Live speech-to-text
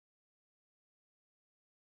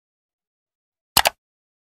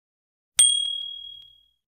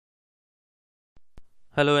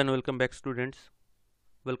Hello and welcome back, students.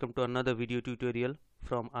 Welcome to another video tutorial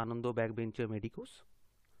from Anando Backbencher Medicos.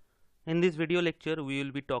 In this video lecture we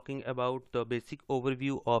will be talking about the basic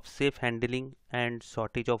overview of safe handling and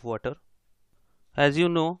shortage of water. As you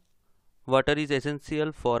know, water is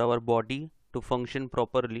essential for our body to function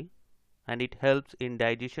properly, and it helps in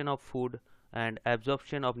digestion of food and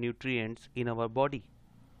absorption of nutrients in our body.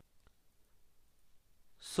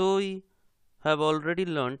 So we have already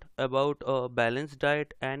learnt about a balanced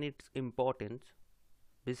diet and its importance.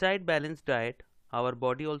 Beside balanced diet, our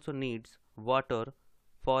body also needs water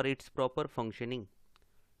for its proper functioning.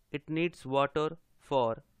 It needs water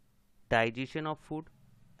for digestion of food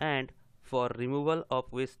and for removal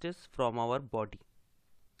of wastes from our body.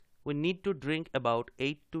 We need to drink about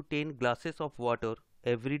 8 to 10 glasses of water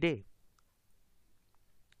every day.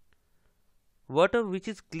 Water which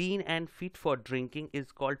is clean and fit for drinking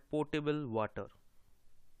is called potable water.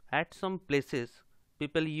 At some places,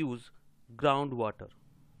 people use groundwater,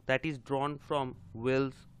 that is drawn from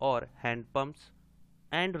wells or hand pumps,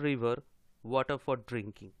 and river water for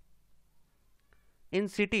drinking. In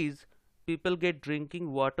cities, people get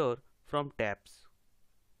drinking water from taps.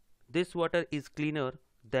 This water is cleaner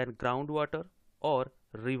than groundwater or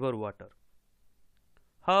river water.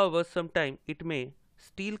 However, sometimes it may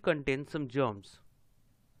still contain some germs.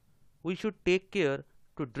 We should take care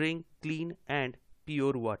to drink clean and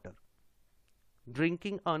pure water.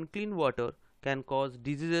 Drinking unclean water can cause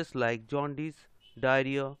diseases like jaundice,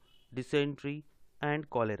 diarrhea, dysentery, and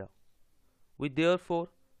cholera. We therefore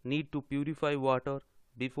need to purify water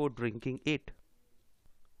before drinking it.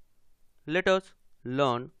 Let us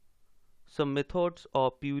learn some methods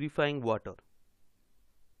of purifying water.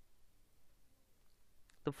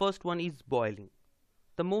 The first one is boiling.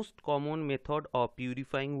 The most common method of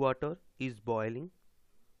purifying water is boiling.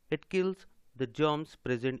 It kills the germs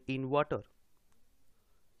present in water.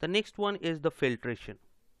 The next one is the filtration.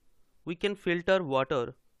 We can filter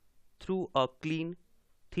water through a clean,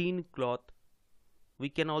 thin cloth. We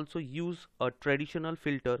can also use a traditional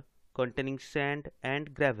filter containing sand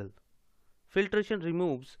and gravel. Filtration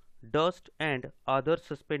removes dust and other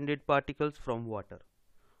suspended particles from water.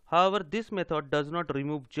 However, this method does not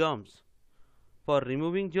remove germs. For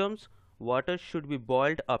removing germs, water should be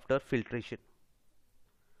boiled after filtration.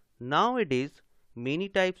 Nowadays, many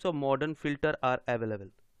types of modern filters are available.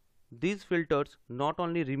 These filters not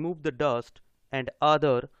only remove the dust and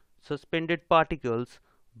other suspended particles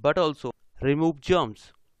but also remove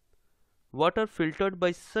germs. Water filtered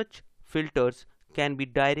by such filters can be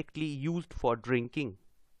directly used for drinking.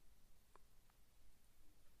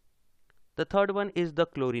 The third one is the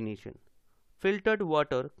chlorination. Filtered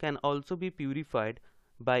water can also be purified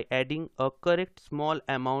by adding a correct small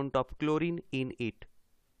amount of chlorine in it.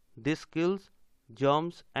 This kills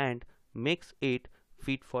germs and makes it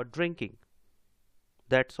fit for drinking.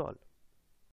 That's all.